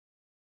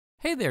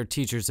Hey there,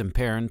 teachers and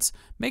parents.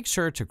 Make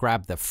sure to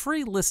grab the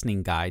free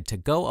listening guide to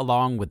go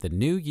along with the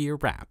New Year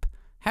wrap.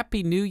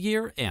 Happy New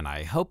Year, and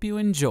I hope you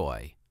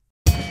enjoy.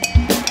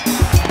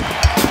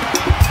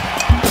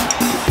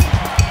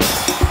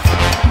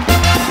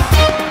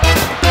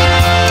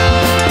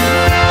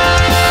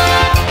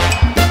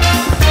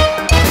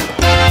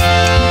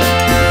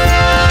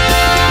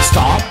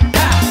 Stomp,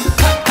 pat,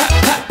 clap,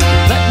 clap, clap.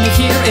 Let me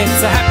hear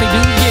it's a Happy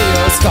New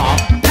Year. Stomp,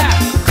 pat,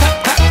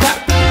 clap, clap,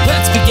 clap.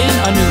 Let's begin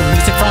a new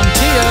music frontier.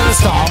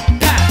 Stomp,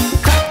 pat,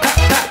 clap,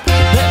 clap,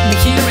 clap. Let me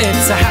hear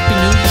it's a Happy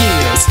New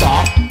Year.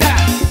 Stomp,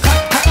 pat,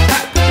 clap, clap,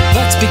 clap.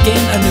 Let's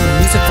begin a new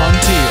music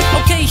frontier.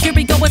 Okay, here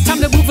we go. It's time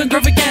to move and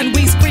groove again.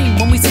 We scream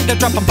when we see the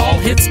drum and ball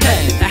hits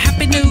 10. A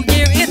Happy New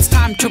Year. It's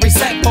time to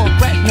reset.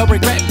 Forget, no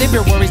regret. Leave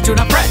your worries, do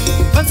not fret.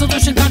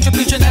 Resolution,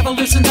 contribution,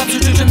 evolution,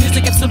 substitution,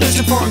 music and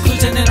solution for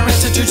inclusion in our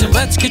institution.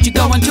 Let's get you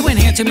going to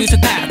enhance your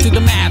music path. Do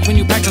the math when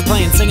you practice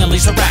playing, sing, and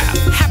Lisa rap.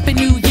 Happy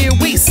New Year,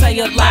 we say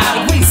it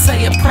loud, we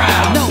say it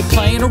proud. No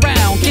playing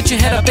around, get your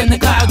head up in the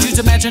clouds. Use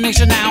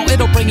imagination now,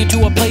 it'll bring you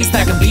to a place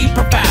that can be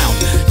profound.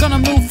 Gonna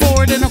move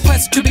forward in a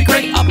quest to be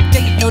great.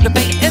 Update, no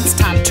debate, it's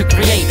time to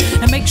create.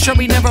 And make sure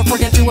we never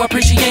forget to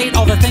appreciate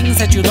all the things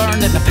that you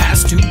learned in the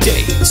past 2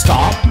 days.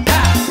 Stomp,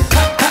 pat,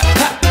 clap, clap,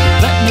 clap.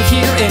 Let me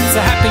hear it's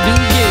a Happy New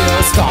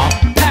Year. Stomp,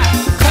 pat,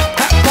 clap,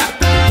 clap,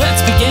 clap.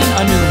 Let's begin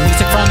a new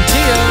music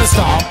frontier.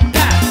 Stomp,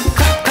 pat,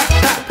 clap,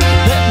 clap,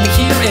 clap. Let me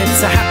hear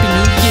it's a Happy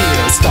New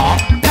Year. Stomp,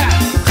 pat,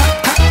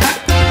 clap, clap,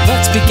 clap.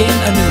 Let's begin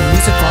a new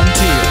music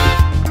frontier.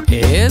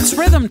 It's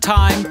rhythm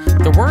time.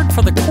 The word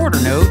for the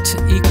quarter note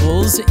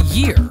equals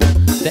year.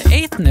 The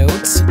eighth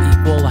notes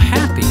equal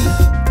happy.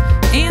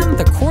 And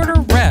the quarter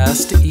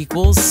rest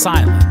equals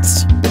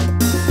silence.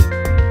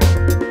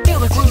 Feel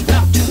the groove,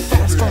 not too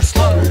fast or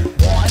slow.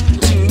 1,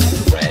 2,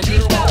 ready,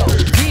 go.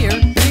 Year,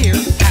 year,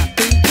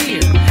 happy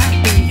year.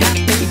 Happy,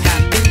 happy,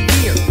 happy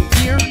year.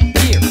 Year,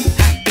 year,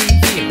 happy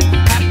year.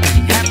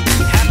 Happy, happy,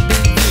 happy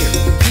year.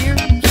 Year,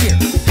 year,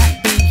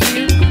 happy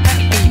year.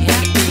 Happy,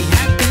 happy,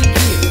 happy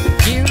year.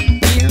 Year,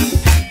 year,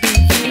 happy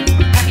year.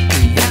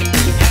 Happy,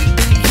 happy,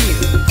 happy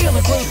year. Feel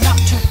the groove, not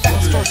too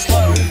fast or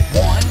slow.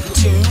 1,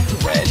 2,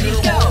 ready,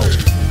 go.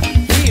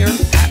 Year,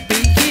 happy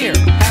year.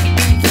 Happy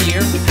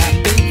year,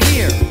 happy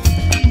year.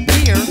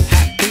 Year,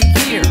 happy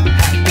year. Happy year,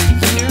 happy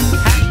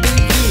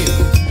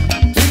year.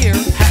 Year,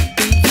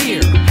 happy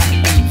year. Happy year, happy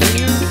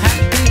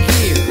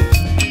year.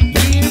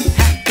 Year,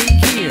 happy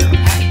year. Happy year,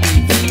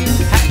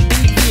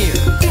 happy year.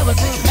 Feel the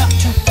groove, not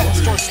too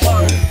fast or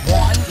slow.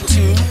 1,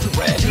 2,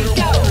 ready,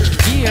 go.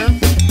 Year,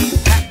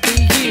 happy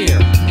year.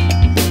 Happy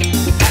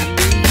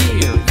year, year. Happy year. Happy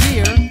year,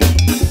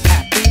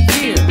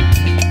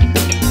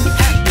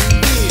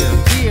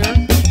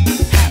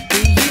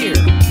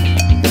 year.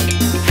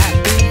 Happy year.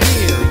 Happy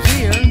year,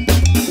 year.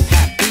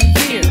 Happy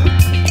year.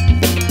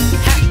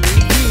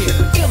 Happy year.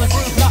 Feel the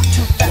groove, not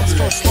too fast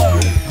or slow.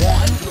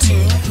 1,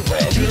 2,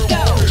 ready,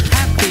 go.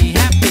 Happy,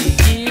 happy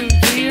year,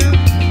 year.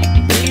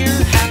 Year,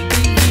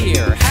 happy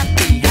year.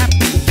 Happy,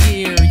 happy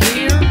year,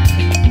 year.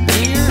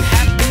 Year,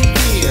 happy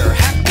year.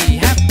 Happy,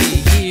 happy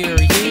year,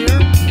 year.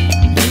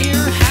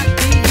 Year,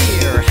 happy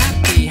year.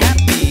 Happy,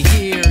 happy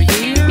year,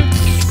 year.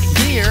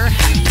 Year,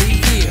 happy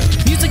year.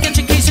 Music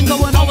education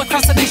going all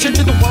across the nation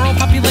to the world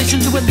population,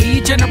 to a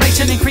lead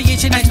generation in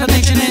creation,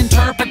 explanation,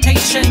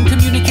 interpretation,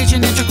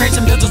 communication,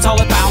 integration builds a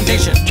solid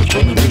foundation.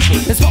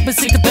 It's what we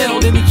seek to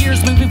build in the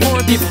years moving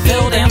forward, be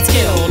fulfilled and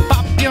skilled.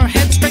 Bop your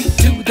head straight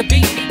to the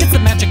beat. It's the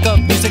magic of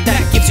music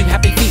that gives you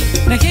happy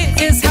feet. Now here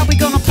is how we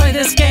gonna play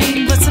this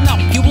game. Listen up,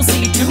 you will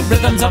see 2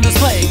 rhythms on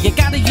display. You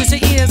gotta use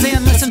your ears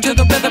and listen to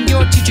the rhythm.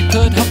 Your teacher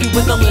could help you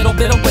with a little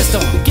bit of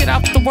wisdom. Get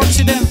out the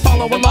worksheet and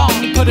follow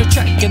along. Put a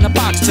check in the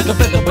box to the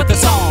rhythm with the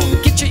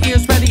song. Get your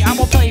ears ready, I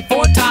will play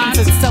 4 times.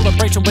 It's a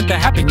celebration with the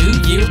Happy New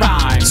Year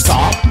rhyme.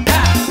 Stomp,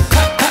 pat,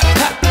 clap, clap,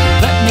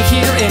 clap. Let me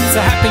hear it's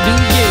a Happy New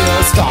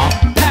Year. Stomp,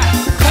 pat,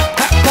 clap,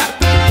 clap,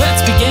 clap.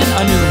 Let's begin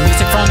a new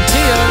music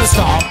frontier.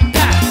 Stomp,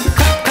 pat,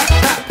 clap, clap,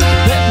 clap.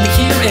 Let me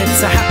hear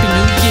it's a Happy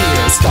New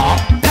Year. Stomp,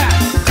 pat,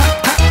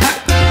 clap, clap,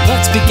 clap.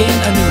 Let's begin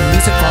a new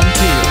music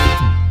frontier.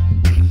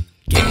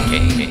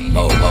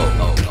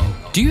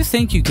 Do you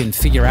think you can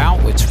figure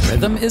out which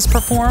rhythm is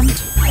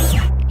performed?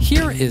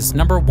 Here is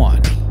number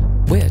 1.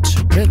 Which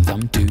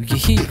rhythm do you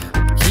hear?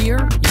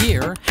 Year,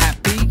 year,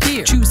 happy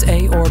year. Choose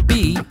A or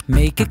B,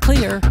 make it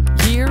clear.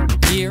 Year,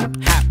 year,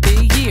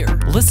 happy year.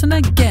 Listen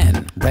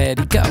again,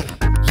 ready, go.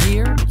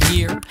 Year,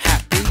 year,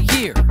 happy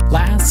year.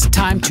 Last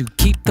time to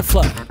keep the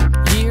flow.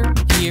 Year,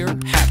 year,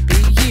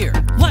 happy year.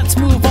 Let's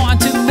move on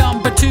to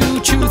number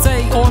 2. Choose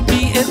A or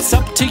B, it's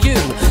up to you.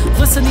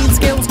 Listening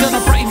skills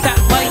gonna bring that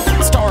light.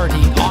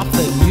 Starting off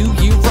the new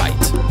year right.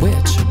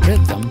 Which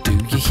rhythm do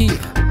you hear?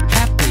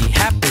 Happy,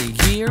 happy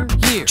year,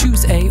 year.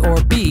 Choose A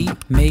or B,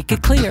 make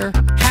it clear.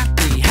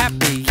 Happy,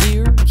 happy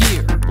year,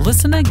 year.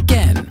 Listen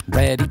again,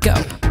 ready, go.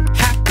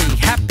 Happy,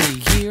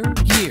 happy year,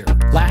 year.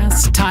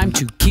 Last time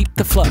to keep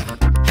the flow.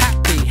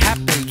 Happy,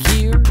 happy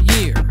year,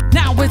 year.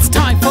 Now it's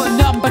time for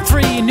number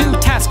 3. New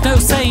task, no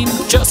saying,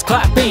 just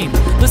clapping.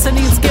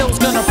 Listening skills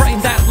gonna bring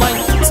that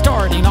light.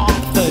 Starting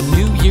off the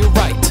new year right.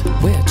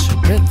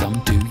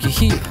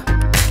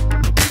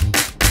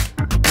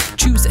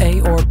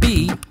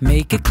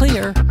 make it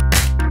clear.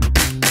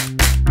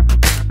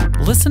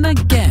 Listen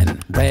again,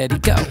 ready,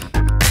 go.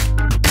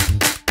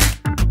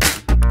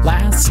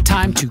 Last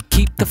time to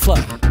keep the flow.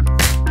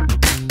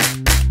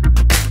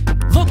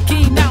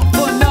 Looking out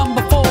for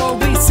number 4,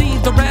 we see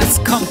the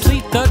rest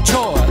complete the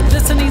chore.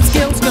 Listening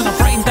skills gonna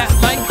frame that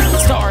light,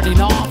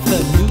 starting off the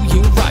new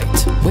you right.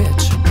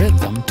 Which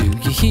rhythm do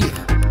you hear?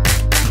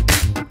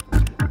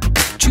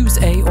 Choose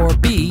A or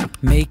B,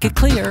 make it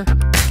clear.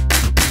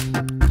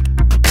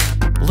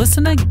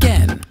 Listen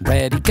again,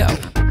 ready, go.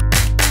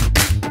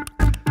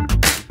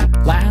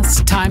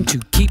 Last time to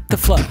keep the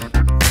flow.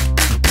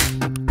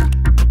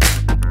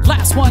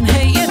 Last one,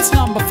 hey, it's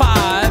number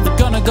 5.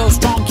 Gonna go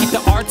strong, keep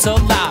the arts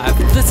alive.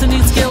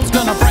 Listening skills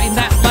gonna brighten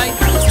that light,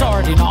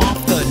 starting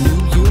off the new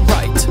you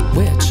right.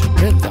 Which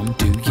rhythm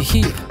do you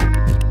hear?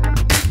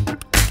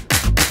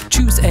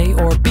 Choose A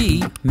or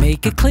B,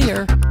 make it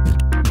clear.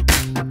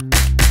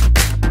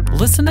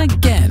 Listen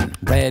again,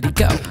 ready,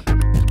 go.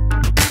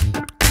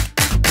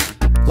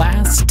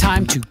 Last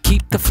time to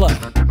keep the flow.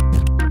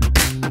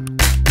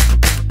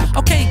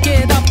 Okay,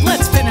 get up,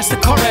 let's finish the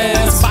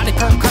chorus. Body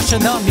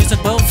percussion, the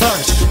music will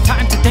flourish.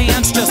 Time to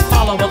dance, just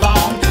follow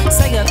along.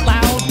 Say it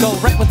loud, go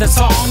right with the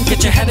song.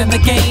 Get your head in the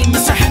game,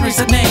 Mr. Henry's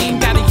the name.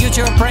 Gotta use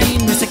your brain,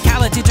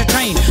 musicality to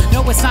train.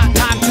 No, it's not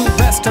time to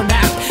rest or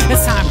nap.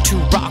 It's time to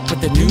rock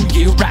with the new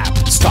year rap.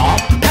 Stomp,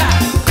 pat,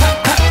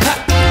 clap, clap, clap.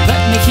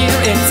 Let me hear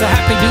it's a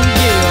happy new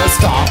year.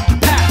 Stomp,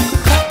 pat,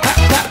 clap, clap,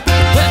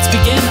 clap. Let's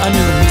begin a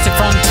new music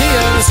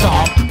frontier.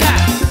 Stomp,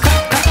 pat,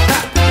 clap, clap,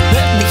 clap.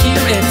 Let me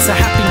hear it's a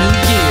happy new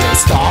year.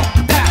 Stomp,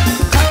 pat,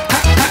 clap,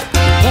 clap,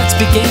 clap. Let's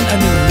begin a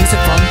new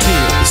music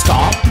frontier.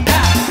 Stomp,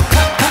 pat,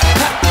 clap, clap,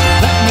 clap.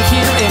 Let me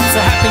hear it's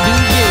a happy new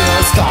year.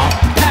 Stomp,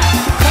 pat,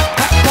 clap,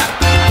 clap,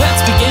 clap.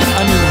 Let's begin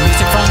a new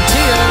music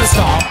frontier.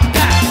 Stomp,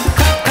 pat,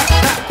 clap,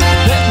 clap, clap.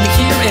 Let me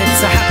hear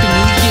it's a happy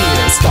new year.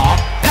 Stomp,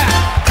 pat,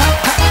 clap,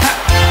 clap,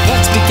 clap.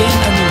 Let's begin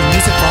a new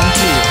music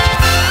frontier.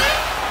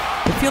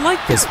 If you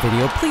like this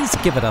video, please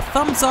give it a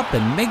thumbs up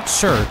and make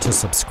sure to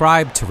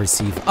subscribe to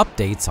receive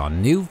updates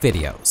on new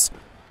videos.